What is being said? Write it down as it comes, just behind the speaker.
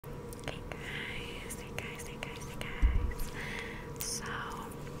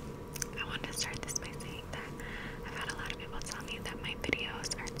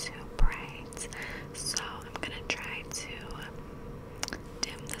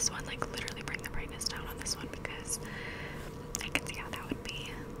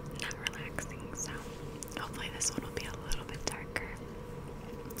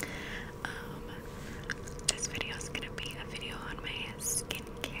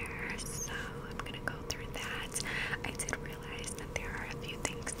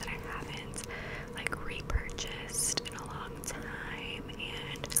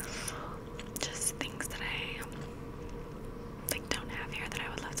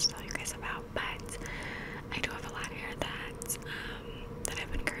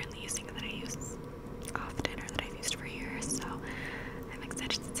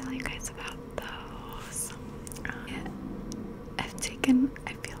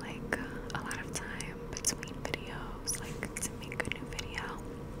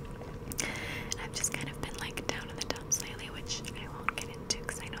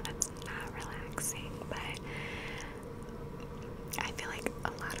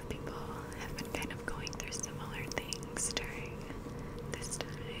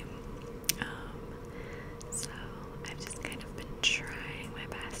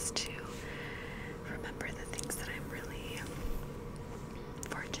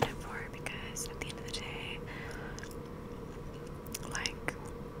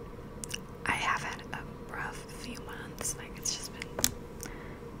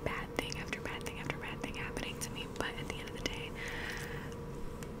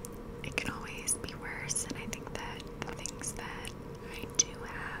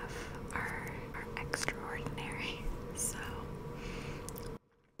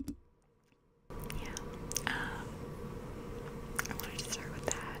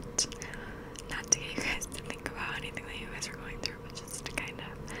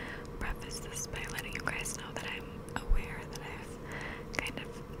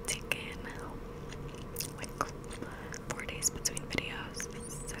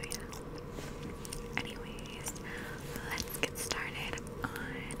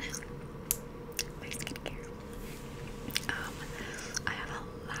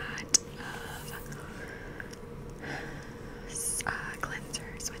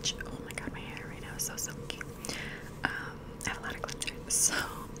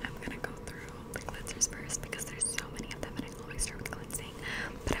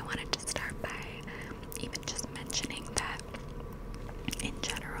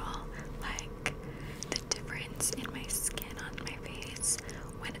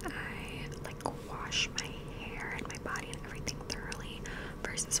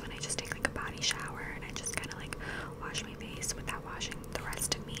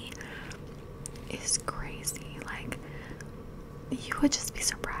would just be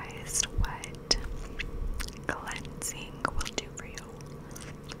surprised what cleansing will do for you.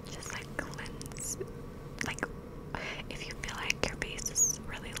 Just like cleanse. Like, if you feel like your face is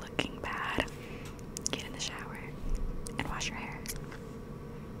really looking bad, get in the shower and wash your hair.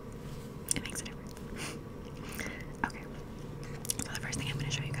 It makes a difference. Okay, so the first thing I'm going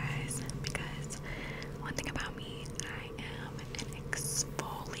to show you guys, because one thing about me, I am an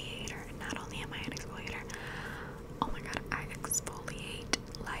exfoliator. Not only am I an exfoliator, oh my god, I exfoliate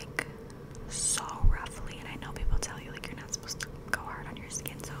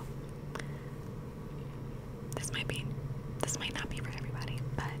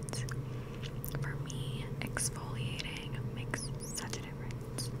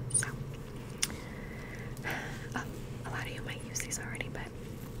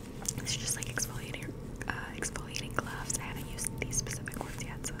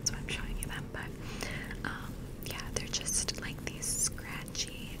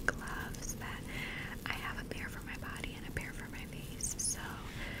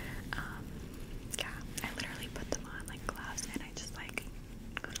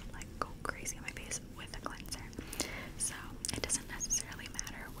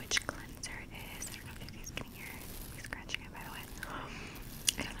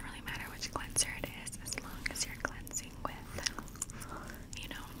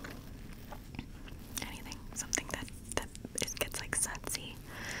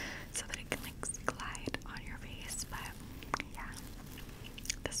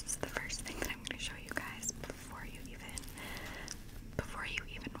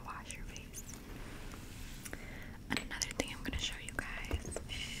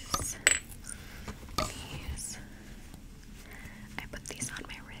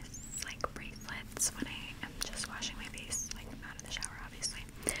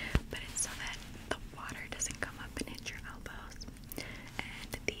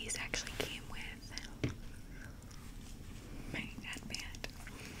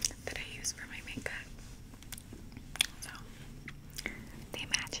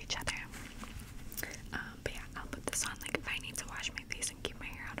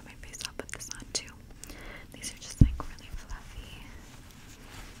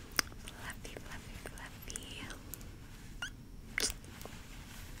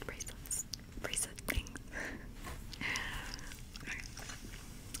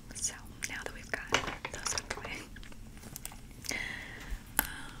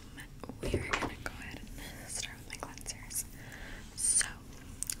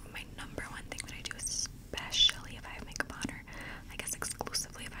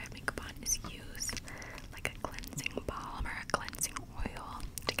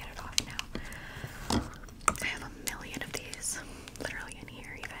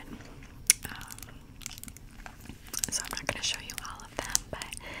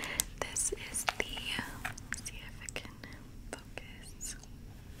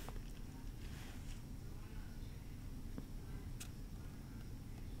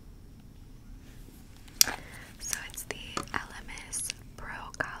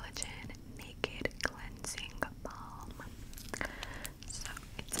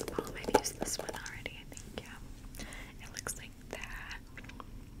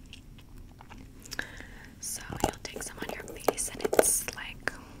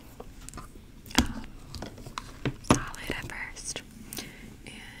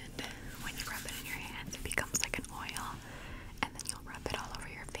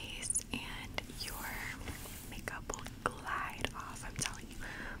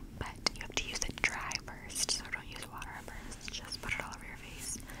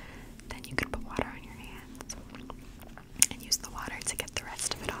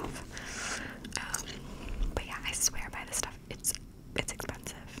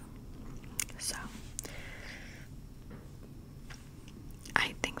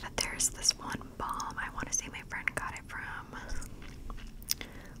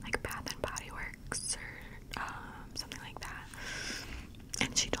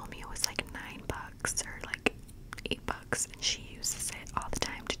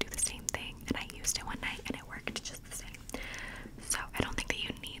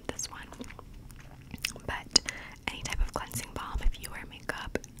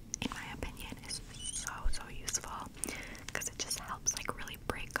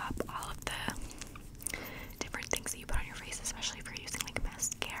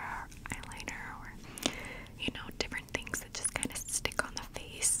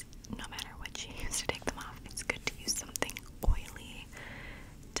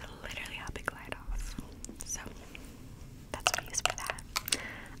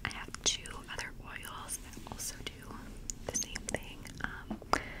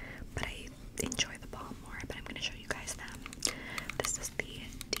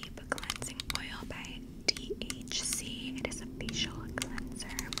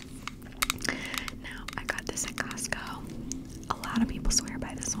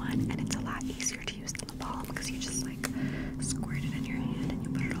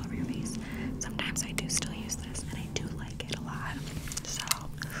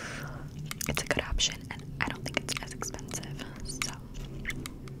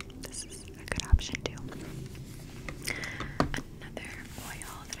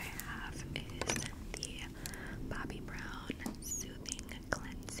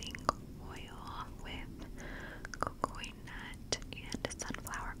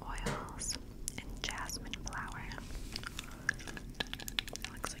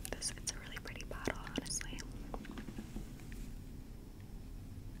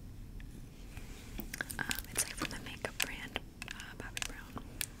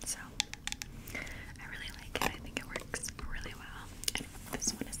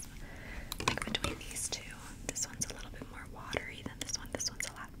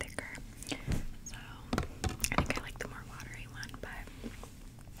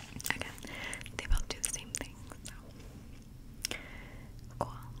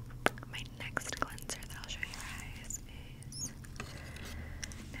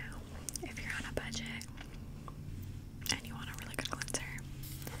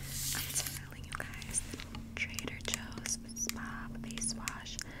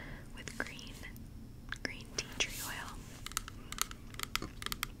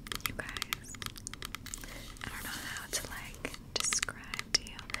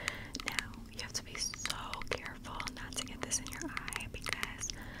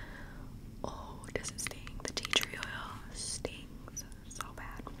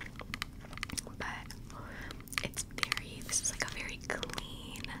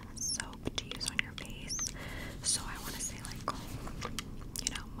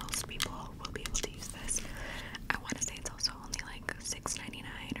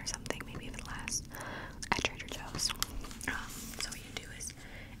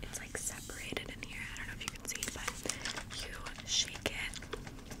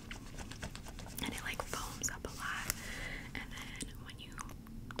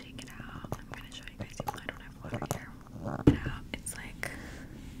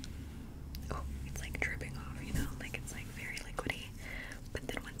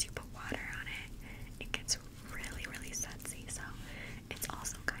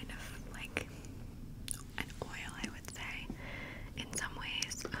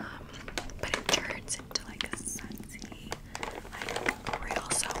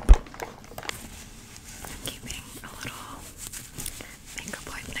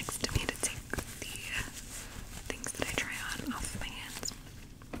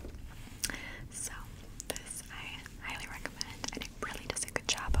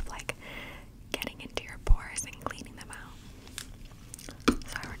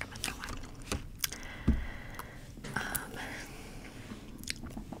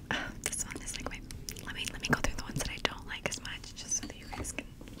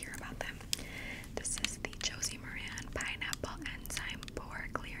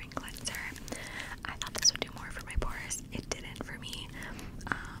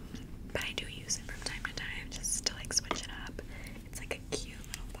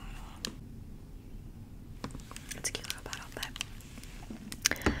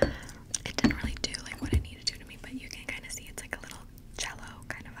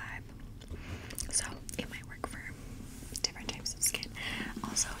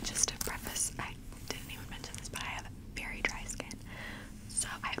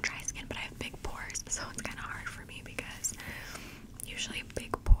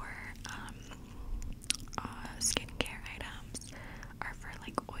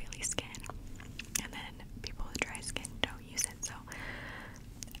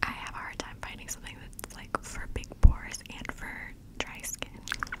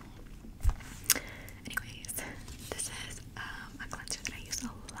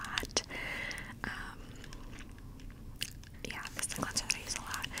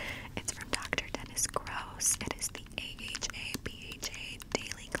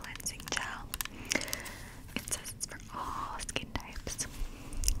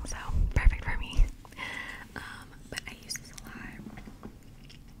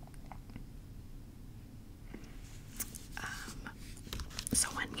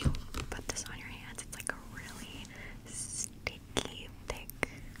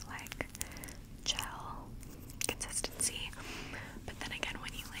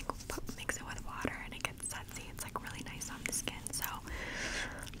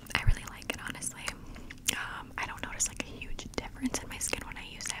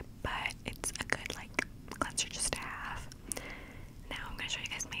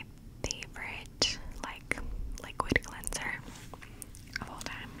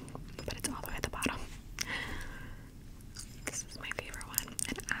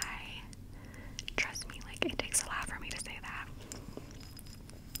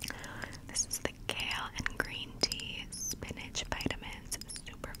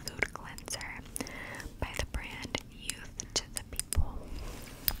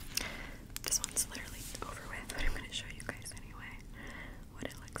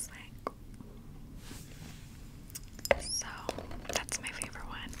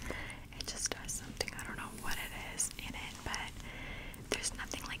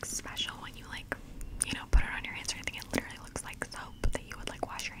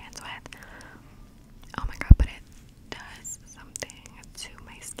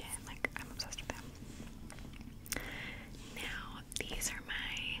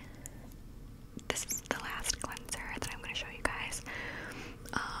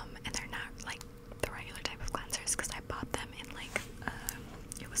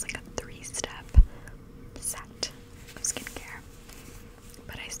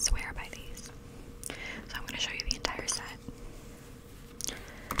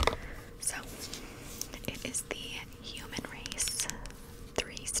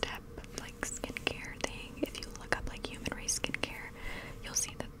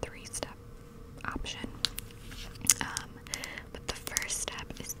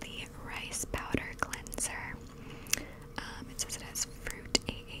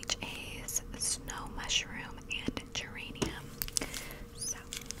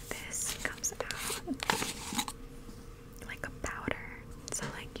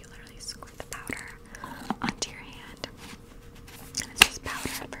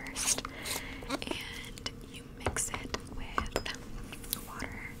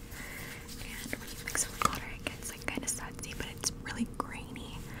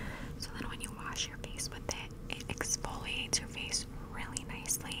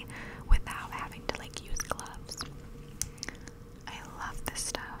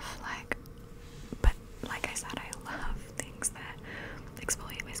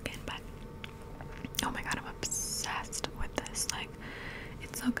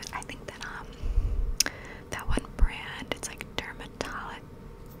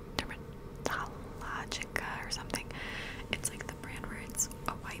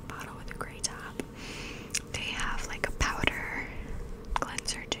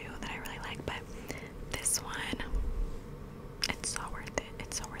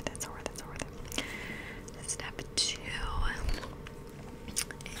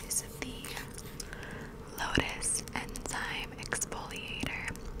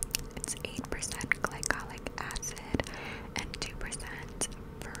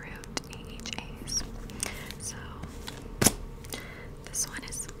this one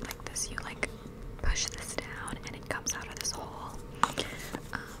is like this. You like push this down and it comes out of this hole.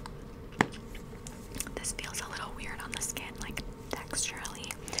 This feels a little weird on the skin, like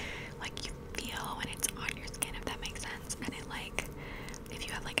texturally. Like you feel when it's on your skin, if that makes sense. And it like, if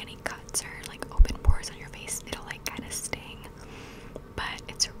you have like any cuts or like open pores on your face, it'll like kind of sting. But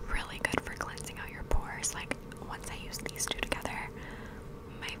it's really good for cleansing out your pores. Like once I use these two together,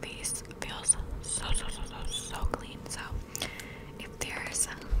 my face feels so clean. So if there's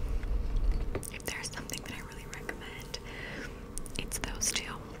something that I really recommend, it's those two.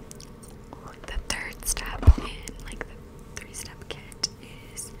 The third step in like the 3-step kit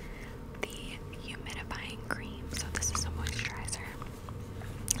is the humidifying cream. So this is a moisturizer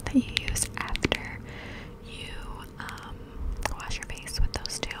that you use after you wash your face with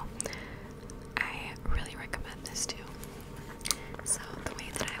those two. I really recommend this too. So the way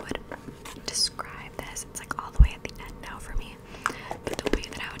that I would describe this, it's like all the way at the end now for me, but the way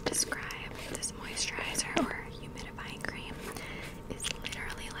that I would describe this moisturizer or humidifying cream is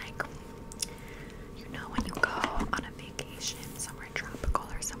literally like, you know, when you go on a vacation somewhere tropical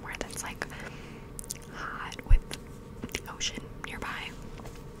or somewhere that's like hot with the ocean nearby,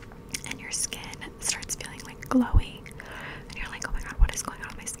 and your skin starts feeling like glowy, and you're like, oh my god, what is going on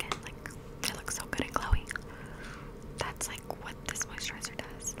with my skin? Like, it looks so good and glowy. That's like what this moisturizer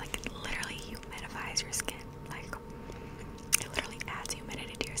does. Like, it literally humidifies your skin. Like, it literally adds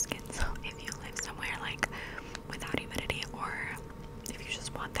humidity to your skin. So if you live somewhere like without humidity, or if you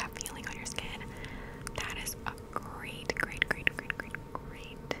just want that feeling on your skin, that is a great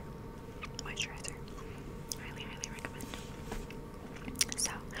moisturizer. Highly recommend.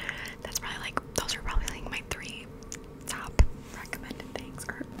 So that's probably like, those are probably like my 3 top recommended things,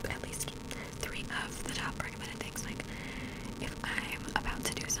 or at least 3 of the top recommended things. Like, if I'm about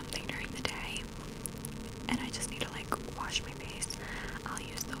to do something during the day and I just need to like wash my face, I'll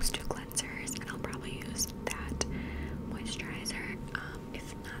use those 2 cleansers, and I'll probably use that moisturizer.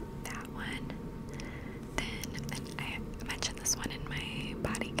 If not that one, then I mentioned this one in my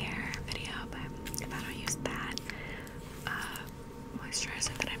body care video, but if I don't use that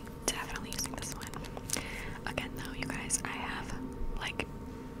moisturizer, then I'm definitely using this one. Again though, you guys, I have like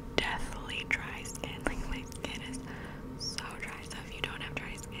deathly dry skin. Like, my skin is so dry, so if you don't have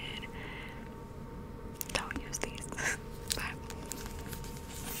dry skin, don't use these. But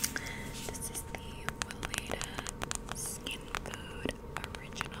this is the Weleda Skin Food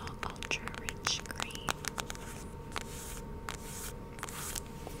Original Ultra Rich Cream.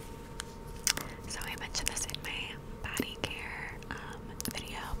 So I mentioned this in my body care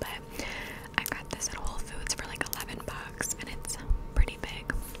video, but I got this at Whole Foods for like $11, and it's pretty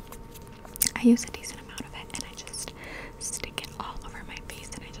big. I use a decent amount of it, and I just stick it all over my face,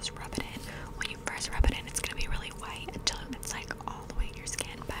 and I just rub it in. When you first rub it in, it's gonna be really white until it's like all the way in your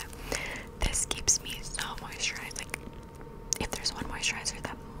skin, but this keeps me so moisturized. Like, if there's one moisturizer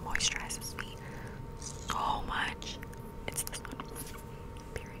that moisturizes me so much, it's this one.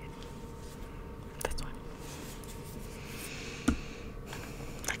 Period. This one.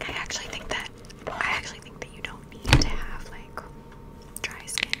 Like, I actually think that you don't need to have like dry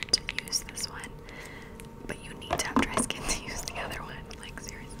skin to use this one.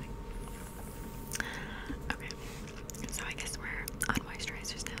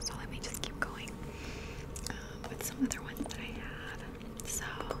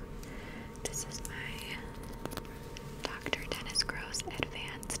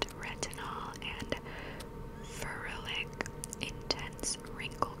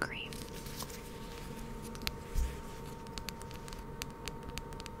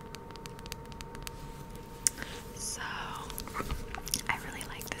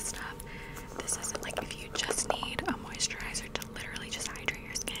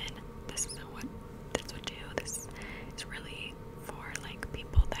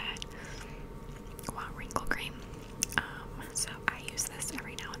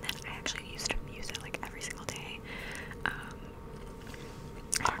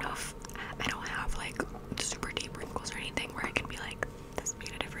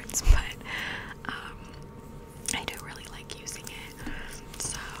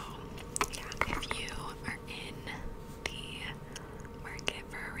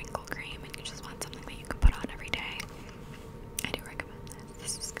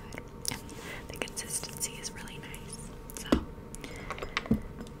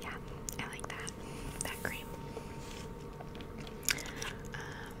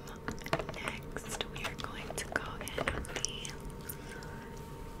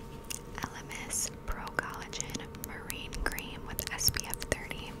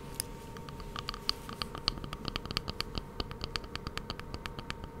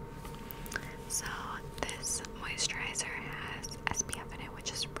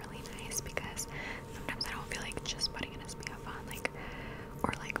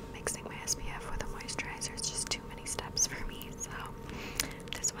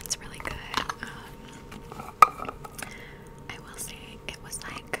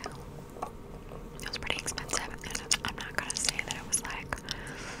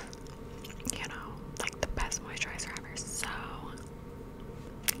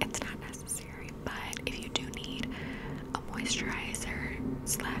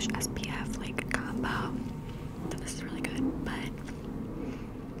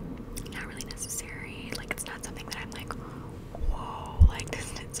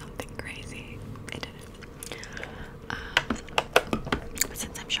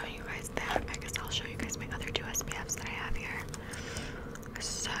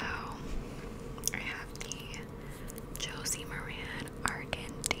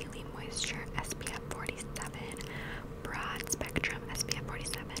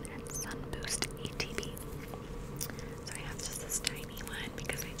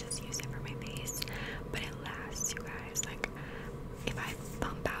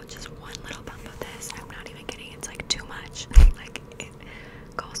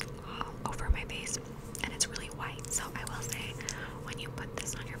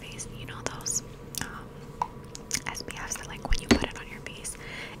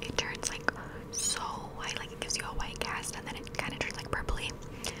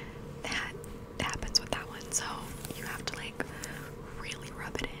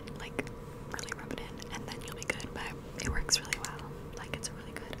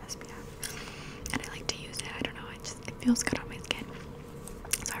 feels good on my skin.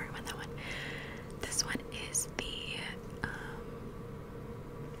 So I recommend that one. This one is the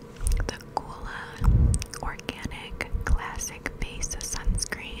Gula Organic Classic Base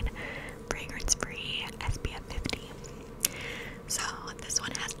Sunscreen, fragrance-free, SPF 50. So this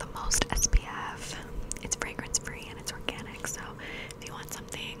one has the most SPF. It's fragrance-free and it's organic. So if you want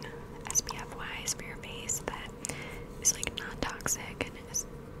something SPF-wise for your face that is like non-toxic and is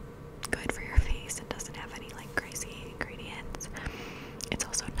good for your face and doesn't have any like crazy ingredients, it's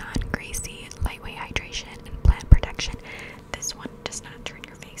also non-greasy, lightweight hydration, and plant protection. This one does not turn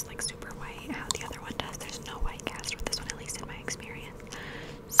your face like super white how the other one does. There's no white cast with this one, at least in my experience.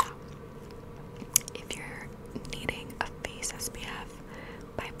 So if you're needing a face SPF,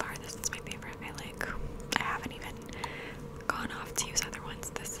 by far this is my favorite. I haven't even gone off to use other ones.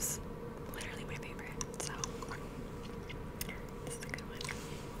 This is literally my favorite. So this is a good one.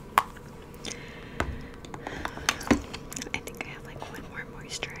 I think I have like one more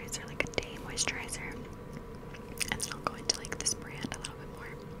moisturizer, like a day moisturizer, and then I'll go into like this brand a little bit more.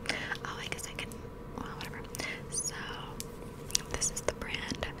 Oh, I guess I can, well, whatever. So this is the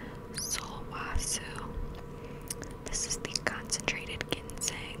brand Solwasu. This is the concentrated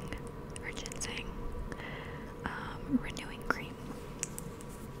ginseng renewing cream.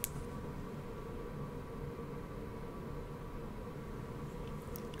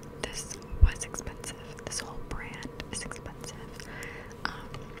 This was expensive. This whole brand is expensive.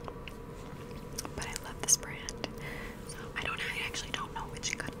 But I love this brand. So I actually don't know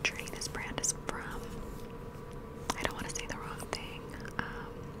which country this brand is from. I don't want to say the wrong thing.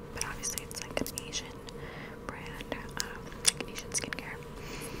 But obviously it's like an Asian brand, like Asian skincare.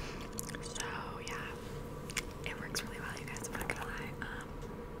 So yeah, it works really well, you guys. I'm not gonna lie.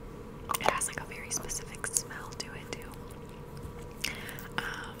 It has like a very specific smell to it too.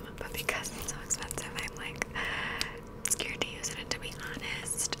 But because it's so expensive, I'm like scared to use it. And to be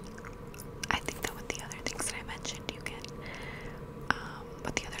honest, I think that with the other things that I mentioned, you can,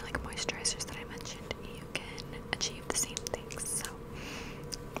 with the other like moisturizers that I mentioned, you can achieve the same things. So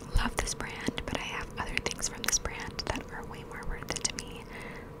love this brand, but I have other things from this brand that are way more worth it to me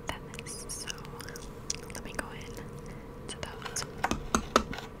than this. So let me go in to those.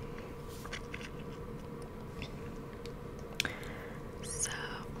 So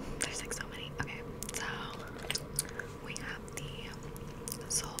there's like so many. Okay, so we have the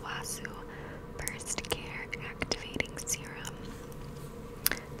Solwasu Burst Care Activating Serum.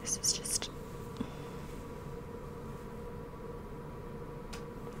 This is just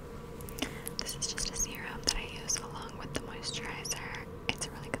a serum that I use along with the moisturizer. It's a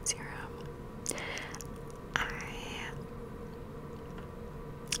really good serum. I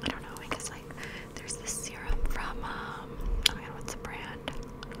don't know, I guess like there's this serum from oh my god, what's the brand?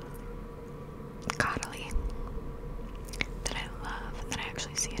 Caudalie, that I love, that I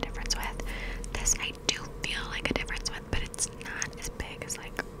actually see a difference with. This I do feel like a difference with, but it's not as big as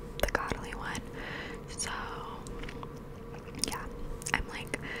like the Caudalie one. So yeah, I'm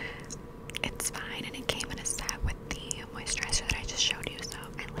like, it's fine, and it came in a set with the moisturizer that I just showed you, so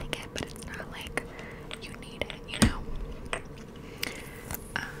I like it, but it's not like you need it, you know?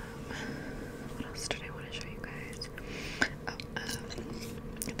 What else did I want to show you guys?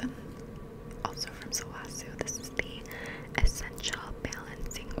 Then also from Solwasu, this is the Essential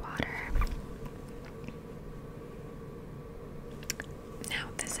Balancing Water. Now,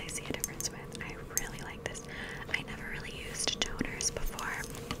 this I see a difference with. I really like this. I never really used toners before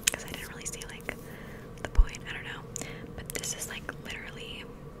because I didn't really see like the point. I don't know. But this is like literally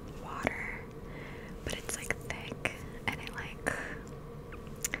water, but it's like thick, and it like,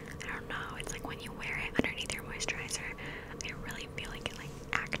 I don't know, it's like when you wear it underneath your moisturizer, I really feel like it like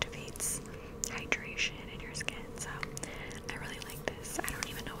activates hydration in your skin. So I really like this. I don't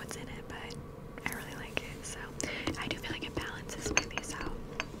even know what's in it, but I really like it. So I do feel like it balances my face out.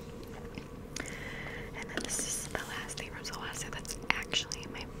 And then this is the last thing from Solwasu that's actually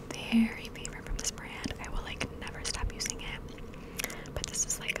my very favorite from this brand. I will like never stop using it. But this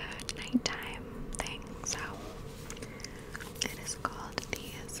is like a nighttime thing. So it is called the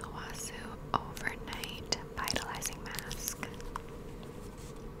Solwasu Overnight Vitalizing Mask.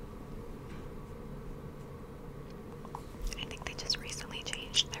 I think they just recently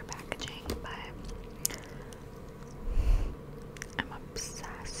changed their packaging, but I'm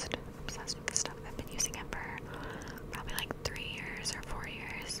obsessed with this stuff. I've been using it for probably like 3 years or 4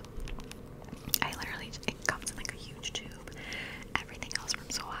 years.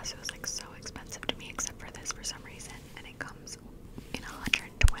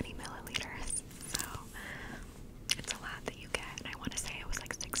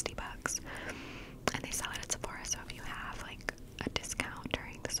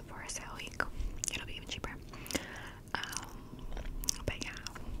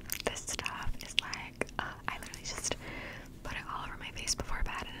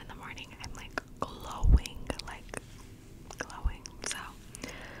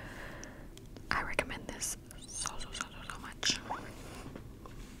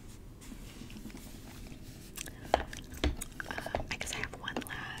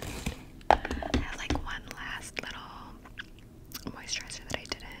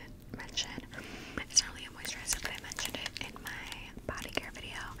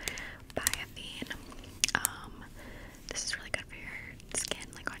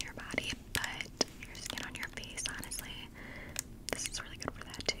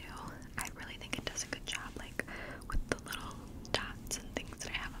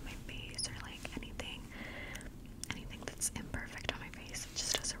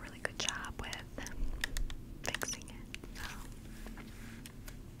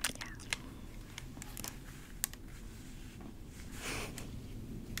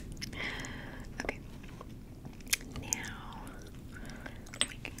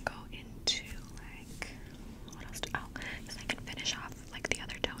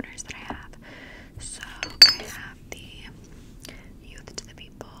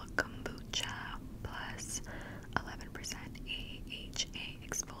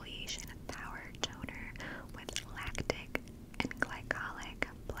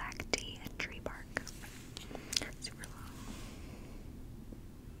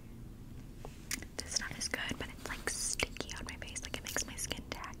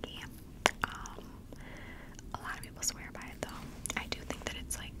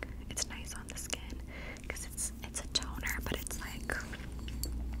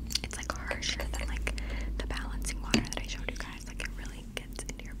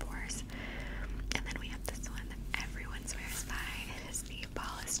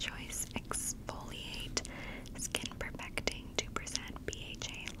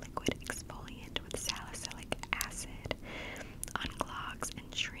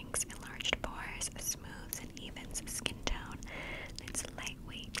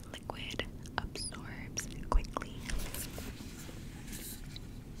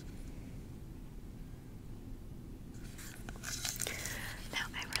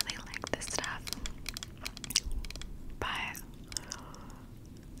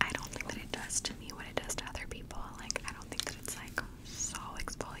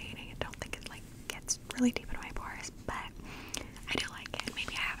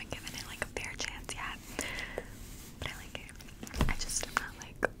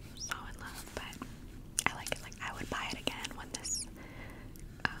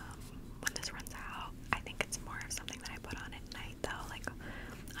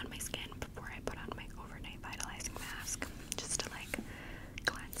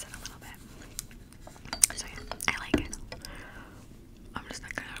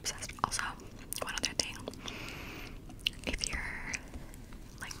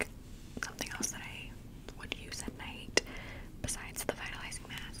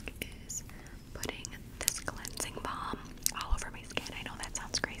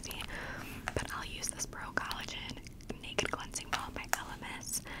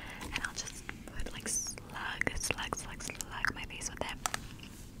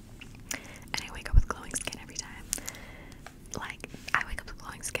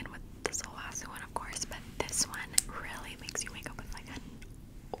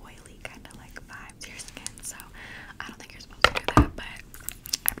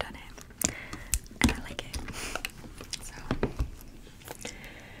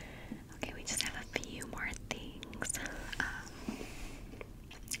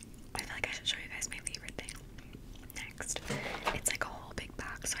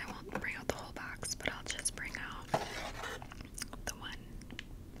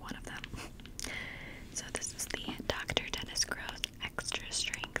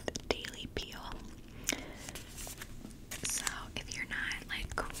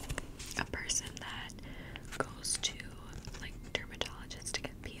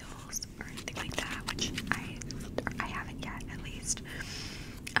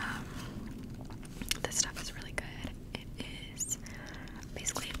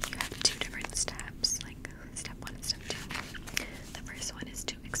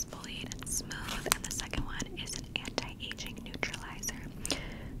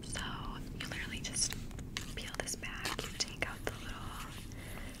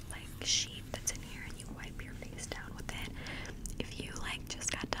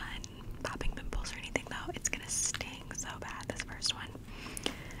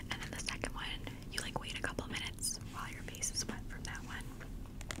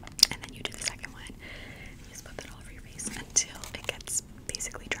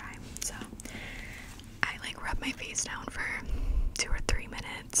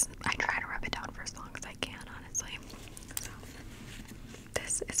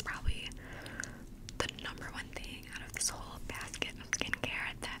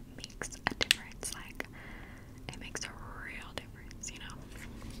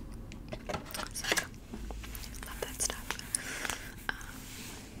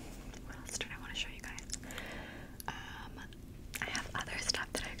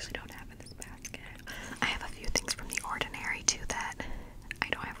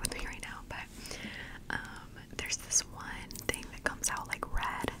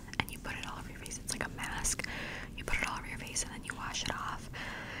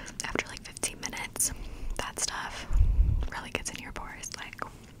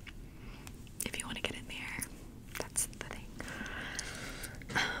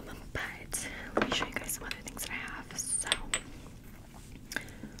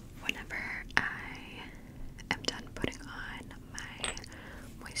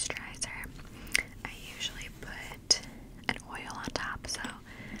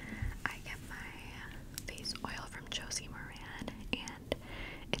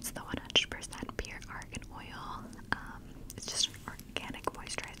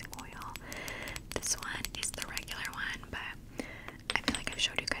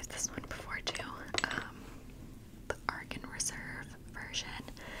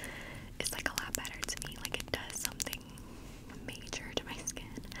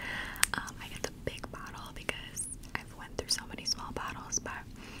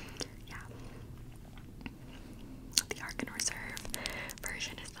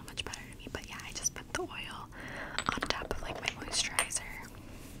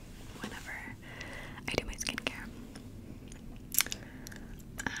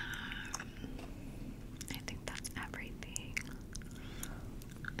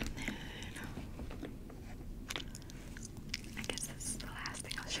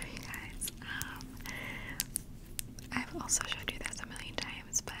 also showed you this a million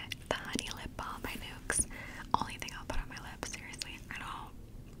times, but the honey lip balm by Nukes, only thing I'll put on my lips. Seriously, I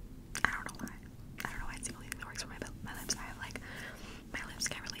don't know why. I don't know why it's the only thing that works for my lips. I have like, my lips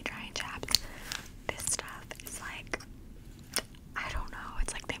get really dry and chapped. This stuff is like, I don't know.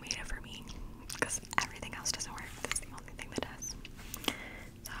 It's like they made it for me because everything else doesn't work. That's the only thing that does.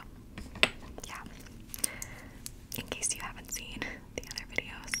 So, yeah. In case you haven't seen the other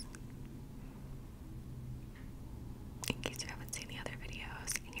videos,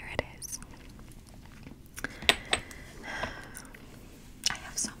 here it is. I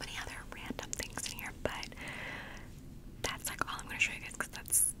have so many other random things in here, but that's like all I'm going to show you guys because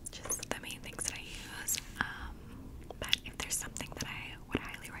that's just the main things that I use. But if there's something that I would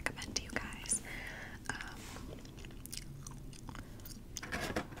highly recommend to you guys,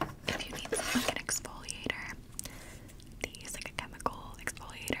 if you need something like an exfoliator, these, like a chemical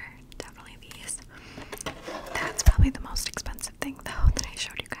exfoliator, definitely these. That's probably the most expensive thing though that I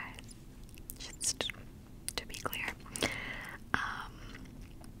showed you guys, just to be clear.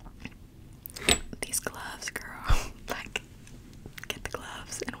 These gloves, girl, like, get the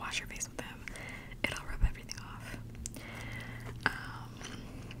gloves and wash your face with